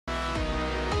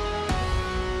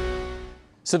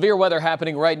Severe weather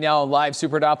happening right now on live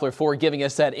Super Doppler 4, giving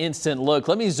us that instant look.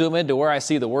 Let me zoom into where I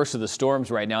see the worst of the storms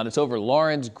right now. And it's over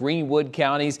Lawrence, Greenwood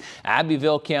counties,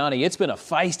 Abbeville County. It's been a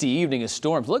feisty evening of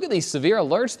storms. Look at these severe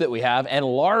alerts that we have and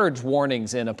large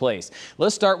warnings in place.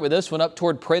 Let's start with this one up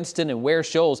toward Princeton and Ware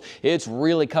Shoals. It's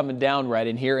really coming down right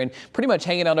in here and pretty much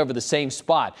hanging out over the same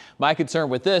spot. My concern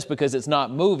with this, because it's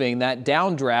not moving, that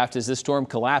downdraft as this storm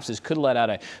collapses could let out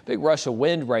a big rush of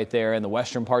wind right there in the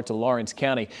western parts of Lawrence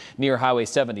County near Highway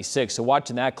 76. So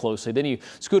watching that closely. Then you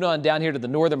scoot on down here to the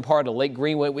northern part of Lake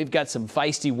Greenwood. We've got some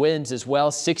feisty winds as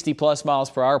well, 60+ miles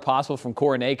per hour possible from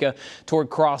Coronacre toward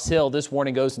Cross Hill. This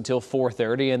warning goes until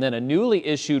 4:30, and then a newly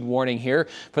issued warning here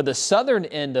for the southern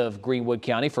end of Greenwood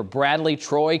County for Bradley,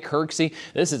 Troy, Kirksey.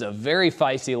 This is a very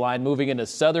feisty line moving into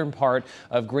southern part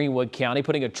of Greenwood County,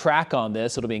 putting a track on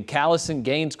this. It'll be in Callison,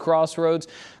 Gaines Crossroads,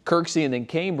 Kirksey, and then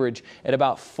Cambridge at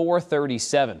about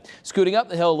 4:37. Scooting up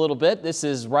the hill a little bit, this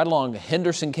is right along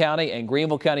Henderson County and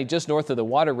Greenville County, just north of the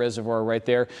water reservoir right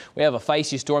there. We have a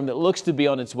feisty storm that looks to be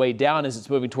on its way down as it's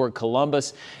moving toward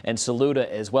Columbus and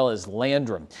Saluda as well as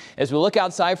Landrum. As we look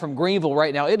outside from Greenville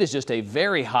right now, it is just a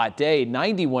very hot day,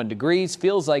 91 degrees,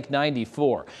 feels like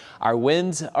 94. Our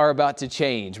winds are about to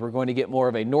change. We're going to get more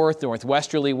of a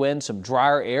northwesterly wind, some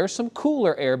drier air, some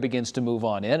cooler air begins to move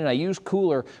on in, and I use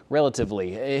cooler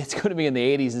relatively. It's going to be in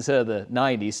the 80s instead of the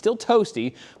 90s. Still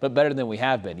toasty, but better than we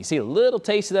have been. You see a little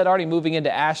taste of that already moving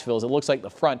into Asheville as it looks like the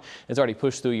front has already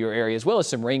pushed through your area, as well as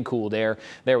some rain-cooled air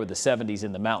there with the 70s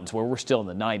in the mountains, where we're still in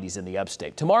the 90s in the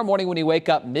upstate. Tomorrow morning when you wake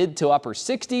up, mid to upper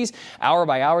 60s, hour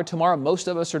by hour tomorrow, most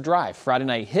of us are dry. Friday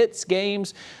night hits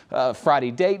games,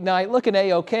 Friday date night, looking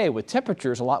A-OK with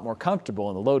temperatures a lot more comfortable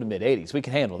in the low to mid 80s. We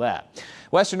can handle that.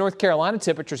 Western North Carolina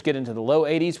temperatures get into the low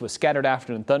 80s with scattered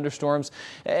afternoon thunderstorms.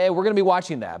 We're going to be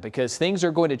watching that because things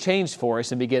are going to change for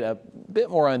us and we get a bit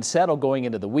more unsettled going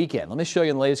into the weekend. Let me show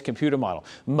you the latest computer model.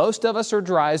 Most of us are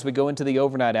dry as we go into the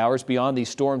overnight hours beyond these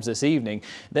storms this evening.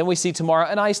 Then we see tomorrow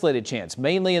an isolated chance,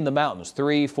 mainly in the mountains,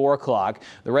 3, 4 o'clock.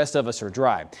 The rest of us are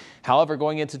dry. However,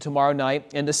 going into tomorrow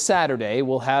night into Saturday,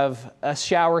 we'll have a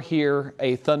shower here,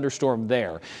 a thunderstorm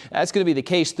there. That's going to be the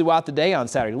case throughout the day on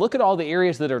Saturday. Look at all the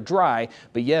areas that are dry,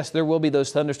 but yes, there will be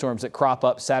those thunderstorms that crop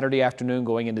up Saturday afternoon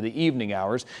going into the evening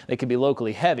hours. They can be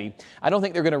locally heavy. I don't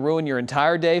think they're going to ruin your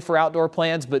entire day for outdoor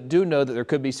plans, but do know that there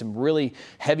could be some really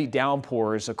heavy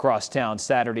downpours across town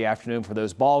Saturday afternoon for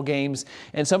those ball games,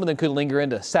 and some of them could linger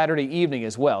into Saturday evening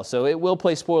as well. So it will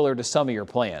play spoiler to some of your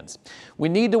plans. We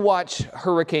need to watch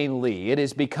Hurricane Lee. It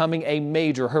is becoming a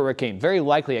major hurricane, very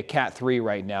likely a Cat 3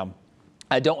 right now.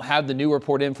 I don't have the new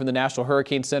report in from the National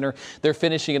Hurricane Center. They're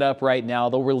finishing it up right now.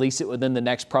 They'll release it within the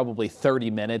next probably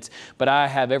 30 minutes. But I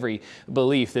have every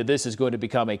belief that this is going to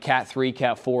become a Cat 3,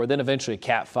 Cat 4, then eventually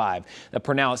Cat 5. The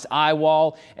pronounced eye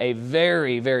wall, a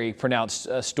very, very pronounced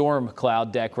storm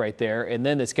cloud deck right there. And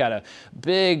then it's got a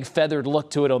big feathered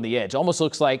look to it on the edge. Almost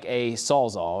looks like a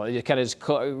sawzall. It kind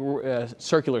of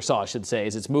circular saw, I should say,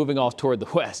 as it's moving off toward the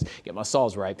west. Get my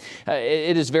saws right.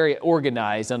 It is very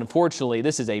organized. Unfortunately,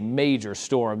 this is a major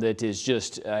storm that is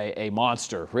just a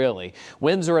monster, really.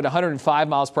 Winds are at 105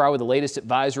 miles per hour with the latest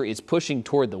advisory. It's pushing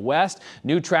toward the west.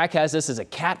 New track has this as a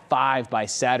Cat 5 by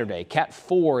Saturday. Cat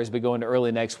 4 as we go into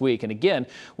early next week. And again,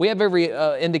 we have every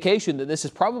indication that this is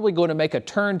probably going to make a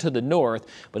turn to the north,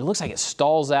 but it looks like it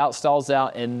stalls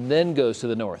out, and then goes to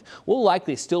the north. We'll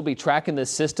likely still be tracking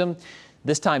this system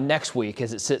this time next week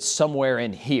as it sits somewhere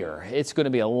in here. It's going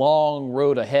to be a long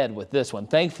road ahead with this one.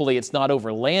 Thankfully, it's not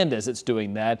over land as it's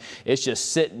doing that. It's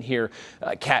just sitting here,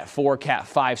 Cat 4, Cat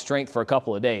 5 strength for a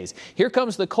couple of days. Here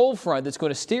comes the cold front that's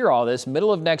going to steer all this.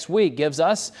 Middle of next week gives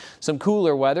us some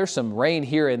cooler weather, some rain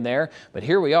here and there. But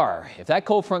here we are. If that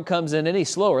cold front comes in any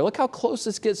slower, look how close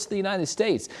this gets to the United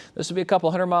States. This will be a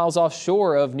couple hundred miles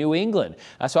offshore of New England.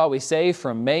 That's why we say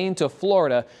from Maine to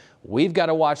Florida, we've got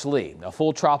to watch Lee. A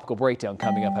full tropical breakdown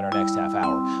coming up in our next half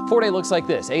hour. 4-day looks like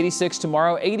this: 86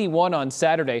 tomorrow, 81 on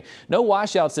Saturday. No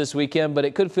washouts this weekend, but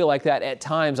it could feel like that at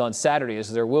times on Saturday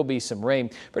as there will be some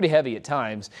rain, pretty heavy at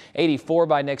times. 84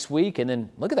 by next week, and then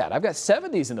look at that. I've got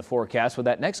 70s in the forecast with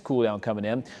that next cool down coming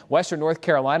in. Western North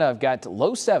Carolina, I've got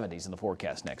low 70s in the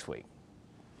forecast next week.